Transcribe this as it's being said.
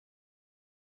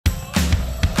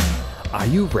Are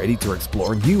you ready to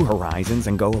explore new horizons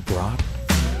and go abroad?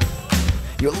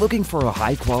 You're looking for a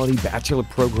high-quality bachelor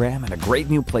program and a great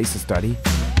new place to study?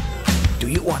 Do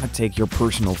you want to take your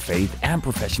personal faith and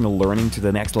professional learning to the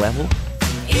next level?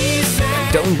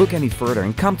 Don't look any further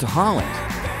and come to Holland.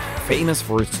 Famous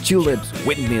for its tulips,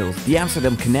 windmills, the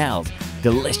Amsterdam canals,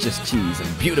 delicious cheese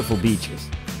and beautiful beaches.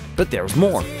 But there's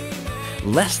more.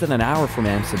 Less than an hour from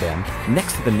Amsterdam,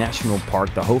 next to the national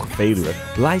park the hiqh-quality,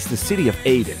 lies the city of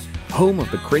Ede, home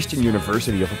of the Christian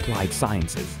University of Applied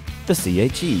Sciences, the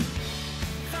CHE.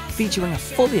 Featuring a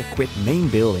fully equipped main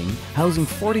building housing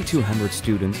 4,200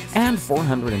 students and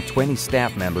 420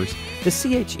 staff members, the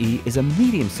CHE is a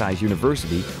medium-sized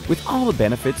university with all the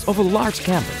benefits of a large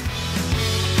campus.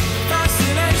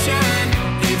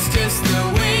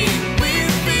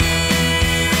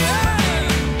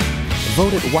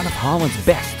 Voted one of Holland's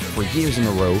best for years in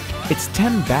a row, its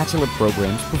 10 bachelor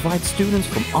programs provide students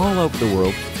from all over the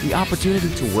world the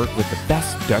opportunity to work with the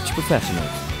best Dutch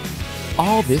professionals.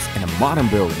 All this in a modern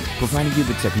building, providing you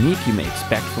the technique you may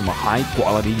expect from a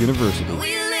high-quality university.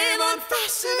 We live on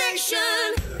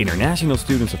fascination. International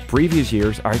students of previous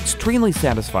years are extremely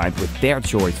satisfied with their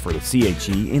choice for the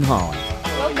CHE in Holland.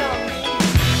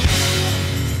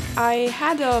 I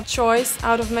had a choice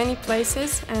out of many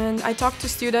places, and I talked to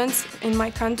students in my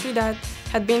country that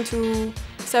had been to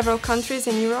several countries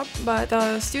in Europe, but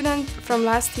a student from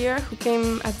last year who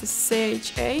came at the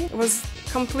CHA was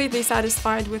completely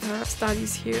satisfied with her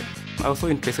studies here. I was so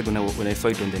interested when I saw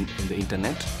it on the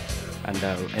internet, and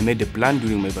I made a plan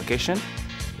during my vacation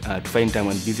to find time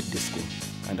and visit the school.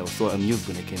 And I was so amused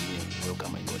when I came here.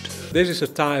 Welcome, I got. This is a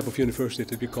type of university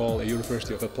that we call a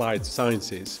University of Applied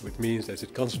Sciences, which means that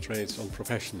it concentrates on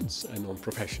professions and on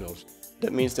professionals.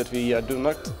 That means that we do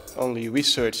not only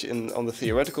research on the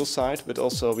theoretical side, but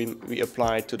also we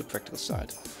apply it to the practical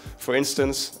side. For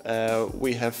instance,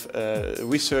 we have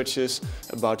researches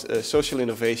about social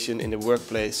innovation in the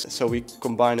workplace, so we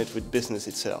combine it with business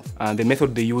itself. And the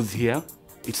method they use here,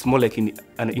 it's more like in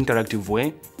an interactive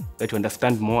way that you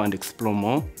understand more and explore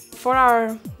more. For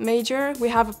our major, we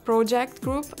have a project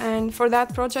group, and for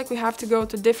that project we have to go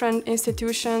to different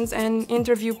institutions and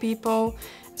interview people.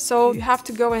 So you have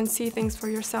to go and see things for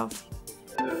yourself.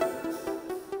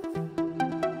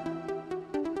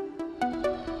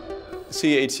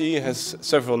 CHE has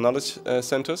several knowledge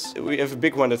centers. We have a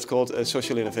big one that's called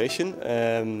social innovation,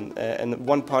 and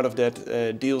one part of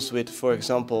that deals with, for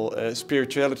example,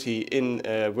 spirituality in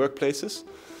workplaces.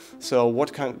 So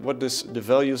what does the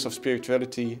values of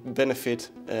spirituality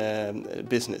benefit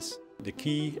business? The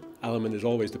key element is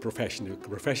always the profession. The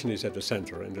profession is at the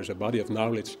center, and there's a body of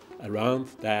knowledge around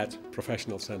that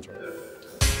professional center.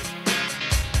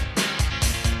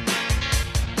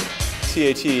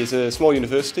 CHE is a small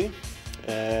university.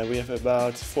 We have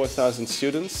about 4,000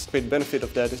 students. The great benefit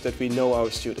of that is that we know our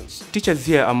students. Teachers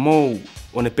here are more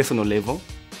on a personal level.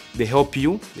 They help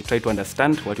you, they try to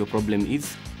understand what your problem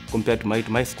is, compared to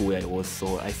my school where I was.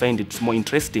 So I find it more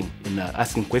interesting in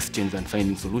asking questions and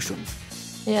finding solutions.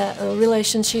 Yeah, a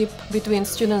relationship between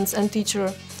students and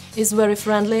teacher is very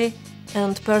friendly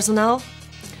and personal.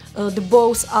 The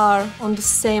both are on the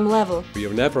same level. We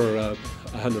are never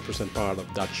 100% part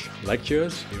of Dutch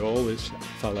lectures. We always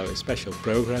follow a special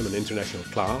program, an international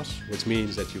class, which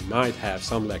means that you might have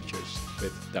some lectures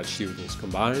with Dutch students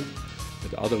combined,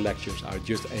 but other lectures are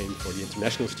just aimed for the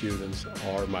international students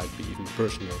or might be even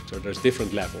personal. So there's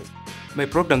different levels. My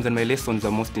programs and my lessons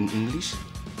are most in English,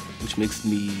 which makes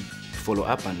me follow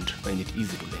up and find it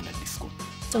easy to learn at this school.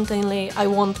 Sometimes I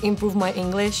want to improve my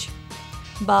English,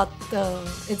 but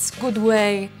it's a good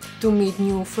way to meet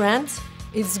new friends.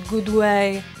 It's a good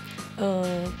way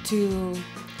to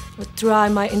try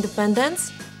my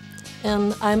independence.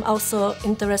 And I'm also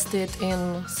interested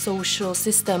in social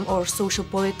system or social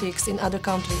politics in other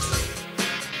countries.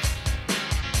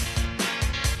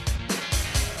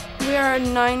 We are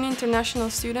 9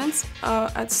 international students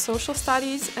at social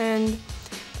studies, and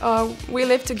we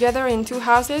live together in 2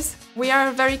 houses. We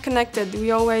are very connected.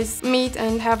 We always meet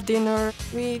and have dinner.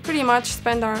 We pretty much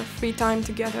spend our free time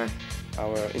together.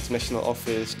 Our international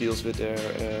office deals with their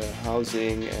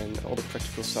housing and all the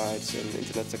practical sides and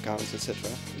internet accounts, etc.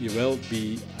 You will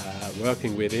be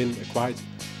working within a quite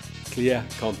clear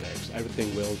context.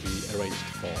 Everything will be arranged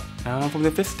for. From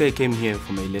the first day I came here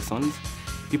for my lessons,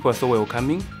 people are so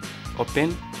welcoming,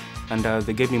 open, and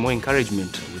they gave me more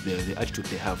encouragement with the attitude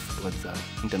they have towards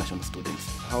international students.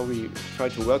 How we try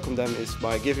to welcome them is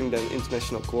by giving them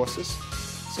international courses.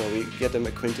 So we get them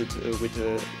acquainted with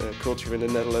the culture in the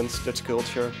Netherlands, Dutch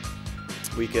culture.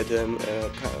 We get them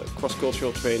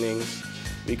cross-cultural trainings.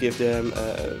 We give them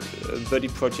buddy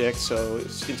projects, so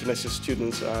international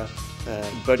students are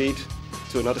buddied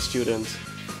to another student.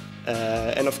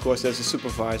 And of course there's a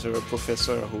supervisor, a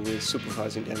professor, who is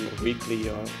supervising them weekly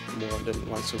or more than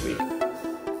once a week.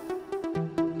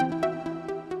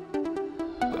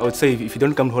 I would say if you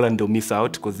don't come to Holland, you'll miss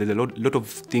out because there's a lot of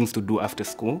things to do after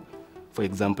school. For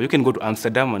example, you can go to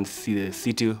Amsterdam and see the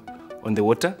city on the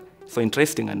water. So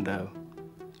interesting, and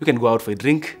you can go out for a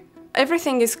drink.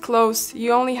 Everything is close.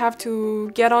 You only have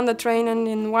to get on the train and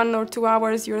in 1 or 2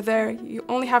 hours you're there. You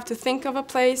only have to think of a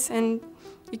place and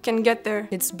you can get there.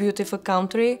 It's a beautiful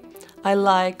country. I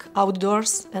like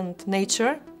outdoors and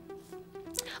nature.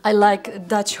 I like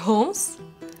Dutch homes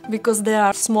because they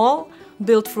are small,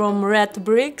 built from red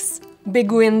bricks,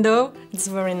 big window. It's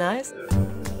very nice.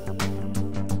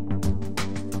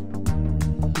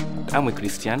 I'm a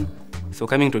Christian, so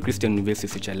coming to a Christian university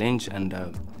is a challenge, and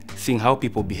seeing how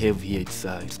people behave here,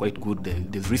 it's quite good.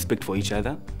 There's respect for each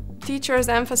other. Teachers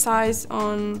emphasize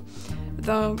on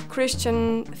the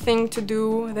Christian thing to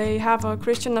do. They have a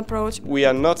Christian approach. We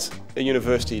are not a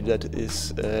university that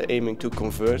is aiming to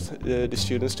convert the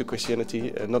students to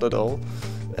Christianity, not at all.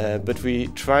 But we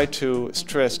try to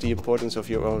stress the importance of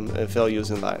your own values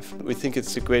in life. We think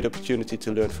it's a great opportunity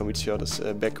to learn from each other's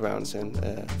backgrounds and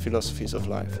philosophies of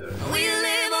life. We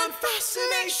live on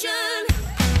fascination.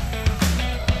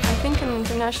 I think an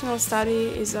international study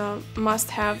is a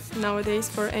must-have nowadays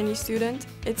for any student.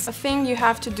 It's a thing you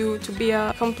have to do to be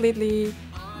a completely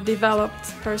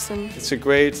developed person. It's a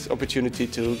great opportunity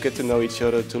to get to know each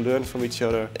other, to learn from each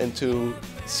other, and to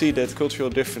see that cultural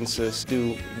differences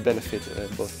do benefit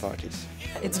both parties.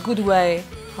 It's a good way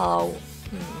how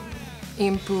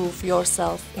improve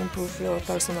yourself, improve your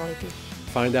personality.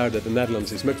 Find out that the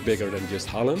Netherlands is much bigger than just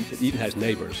Holland. It even has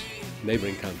neighbors,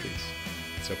 neighboring countries.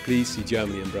 So please see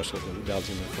Germany and Brussels and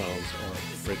Belgium and France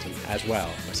or Britain as well.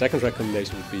 My second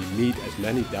recommendation would be meet as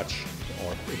many Dutch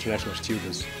or international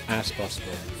students as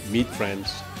possible. Meet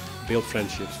friends, build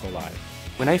friendships for life.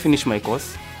 When I finish my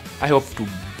course, I hope to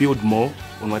build more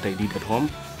on what I did at home,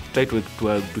 try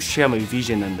to share my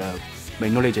vision and my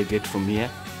knowledge I get from here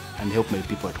and help my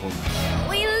people at home.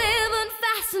 We live on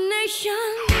fascination.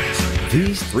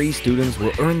 These 3 students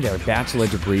will earn their bachelor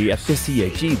degree at the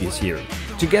CHE this year,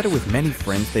 together with many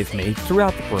friends they've made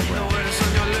throughout the program.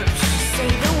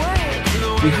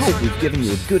 We hope we've given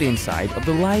you a good insight of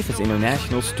the life as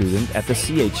international student at the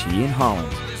CHE in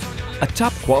Holland, a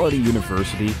top quality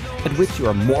university at which you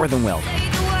are more than welcome.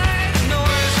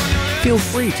 Feel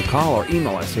free to call or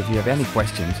email us if you have any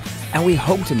questions, and we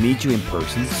hope to meet you in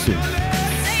person soon.